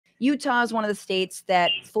Utah is one of the states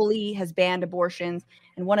that fully has banned abortions,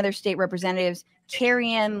 and one of their state representatives,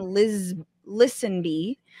 Karianne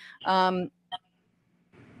Lisonbee,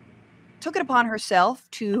 took it upon herself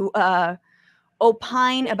to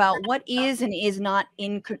opine about what is and is not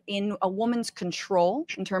in a woman's control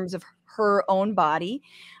in terms of her own body,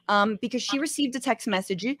 because she received a text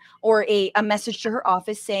message or a message to her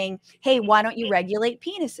office saying, hey, why don't you regulate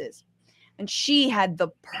penises? And she had the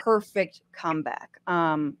perfect comeback.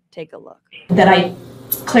 Take a look. That I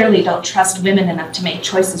clearly don't trust women enough to make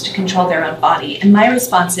choices to control their own body. And my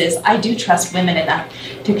response is, I do trust women enough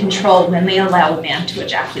to control when they allow a man to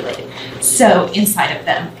ejaculate. So inside of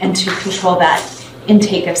them, and to control that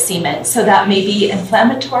intake of semen. So that may be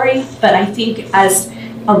inflammatory, but I think as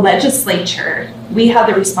a legislature, we have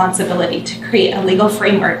the responsibility to create a legal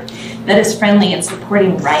framework that is friendly in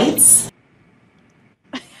supporting rights.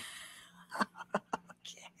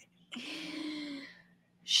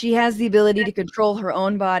 She has the ability to control her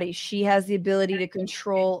own body. She has the ability to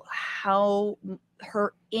control how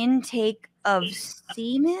her intake of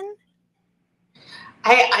semen.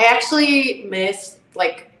 I actually missed,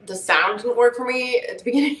 like, the sound didn't work for me at the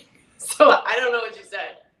beginning, so I don't know what you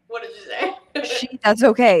said. What did you say? That's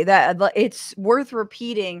okay. That it's worth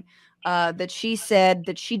repeating. That she said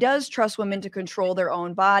that she does trust women to control their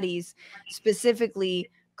own bodies, specifically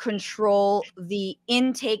control the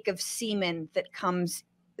intake of semen that comes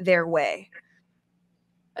their way.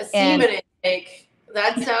 A semen intake.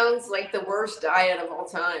 That sounds like the worst diet of all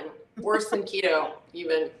time. Worse than keto,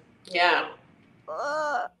 even. Yeah.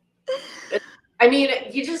 I mean,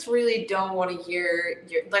 you just really don't want to hear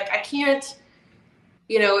like, I can't,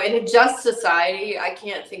 in a just society, I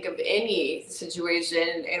can't think of any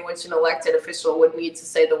situation in which an elected official would need to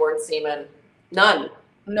say the word semen. None.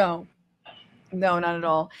 No, not at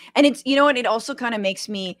all. And it's, and it also kind of makes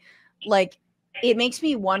me like, it makes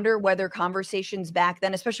me wonder whether conversations back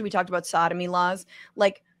then, especially we talked about sodomy laws,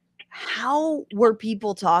 like how were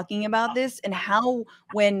people talking about this, and how,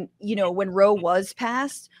 when Roe was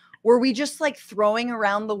passed, were we just like throwing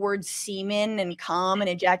around the word semen and cum and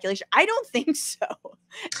ejaculation? I don't think so.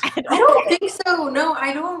 I don't think so. No,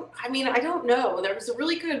 I don't. I mean, I don't know. There was a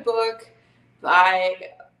really good book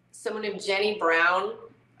by someone named Jenny Brown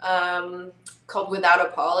called Without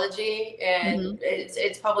Apology. And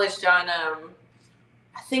it's published on,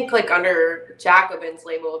 I think like under Jacobin's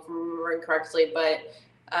label, if I'm remembering correctly, but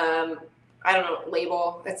I don't know,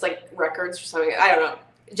 label. It's like records or something. I don't know.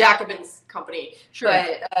 Jacobin's company. Sure.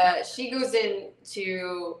 But she goes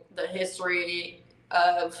into the history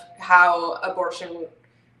of how abortion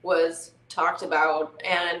was talked about.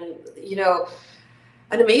 And,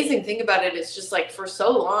 an amazing thing about it is just like for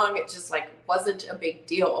so long, it just like wasn't a big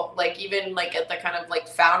deal. Like even like at the kind of like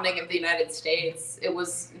founding of the United States, it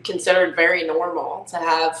was considered very normal to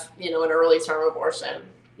have, an early term abortion.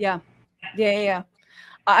 Yeah.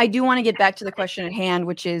 I do want to get back to the question at hand,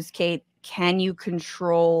 which is, Kate, can you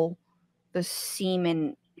control the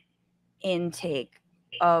semen intake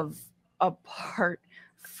of a part?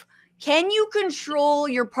 Can you control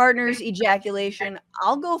your partner's ejaculation?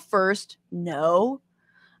 I'll go first. No.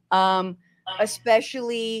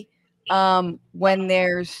 Especially when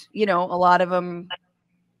there's, a lot of them.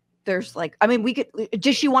 There's like, I mean,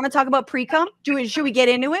 does she want to talk about pre-cum? Should we get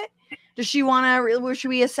into it? Does she want to, should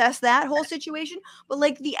we assess that whole situation? But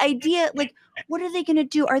like the idea, like, what are they going to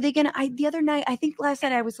do? Are they going to, the other night, I think last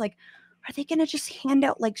night I was like, are they going to just hand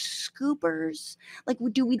out like scoopers? Like,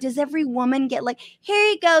 does every woman get like, here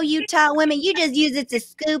you go, Utah women, you just use it to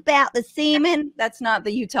scoop out the semen? That's not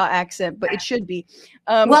the Utah accent, but it should be.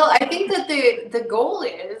 Well, I think that the goal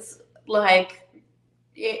is like,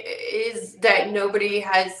 is that nobody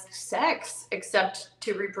has sex except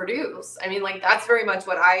to reproduce. I mean, like, that's very much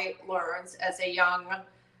what I learned as a young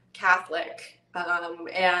Catholic.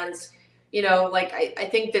 And, like, I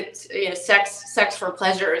think that, sex for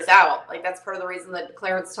pleasure is out. Like, that's part of the reason that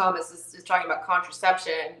Clarence Thomas is talking about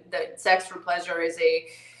contraception, that sex for pleasure is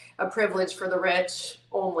a privilege for the rich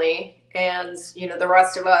only. And, the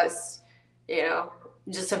rest of us,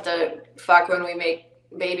 just have to fuck when we make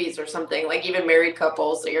babies or something, like even married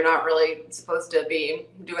couples. So you're not really supposed to be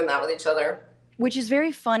doing that with each other. Which is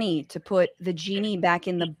very funny to put the genie back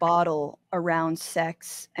in the bottle around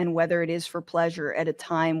sex and whether it is for pleasure at a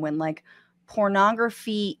time when like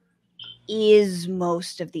pornography is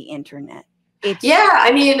most of the internet.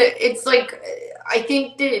 I mean, it's like, I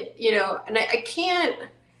think that, and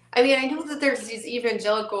I know that there's these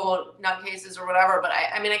evangelical nutcases or whatever, but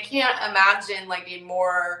I mean, I can't imagine like a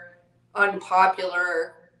more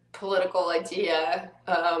unpopular political idea.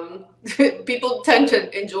 People tend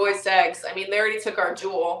to enjoy sex. I mean, they already took our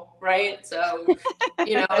jewel, right? So,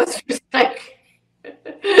 you know, it's just like,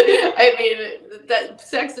 I mean, that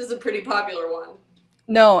sex is a pretty popular one.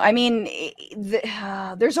 No, I mean,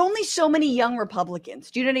 there's only so many young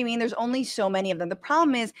Republicans. Do you know what I mean? There's only so many of them. The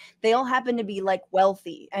problem is they all happen to be like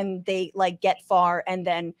wealthy and they like get far and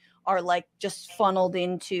then are like just funneled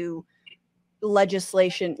into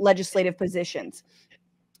legislative positions.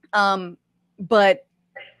 But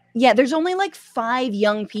yeah, there's only like 5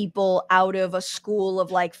 young people out of a school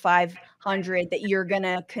of like 500 that you're going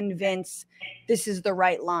to convince this is the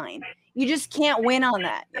right line. You just can't win on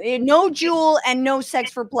that. No jewel and no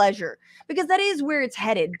sex for pleasure, because that is where it's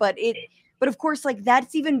headed. But of course, like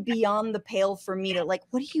that's even beyond the pale for me to like,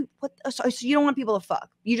 so you don't want people to fuck.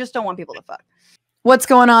 You just don't want people to fuck. What's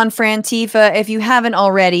going on, Frantifa? If you haven't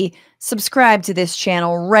already, subscribe to this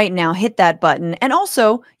channel right now. Hit that button. And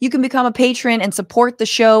also, you can become a patron and support the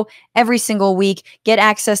show every single week. Get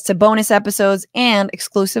access to bonus episodes and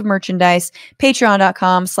exclusive merchandise.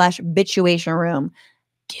 Patreon.com/bitchuation room.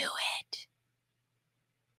 Do it.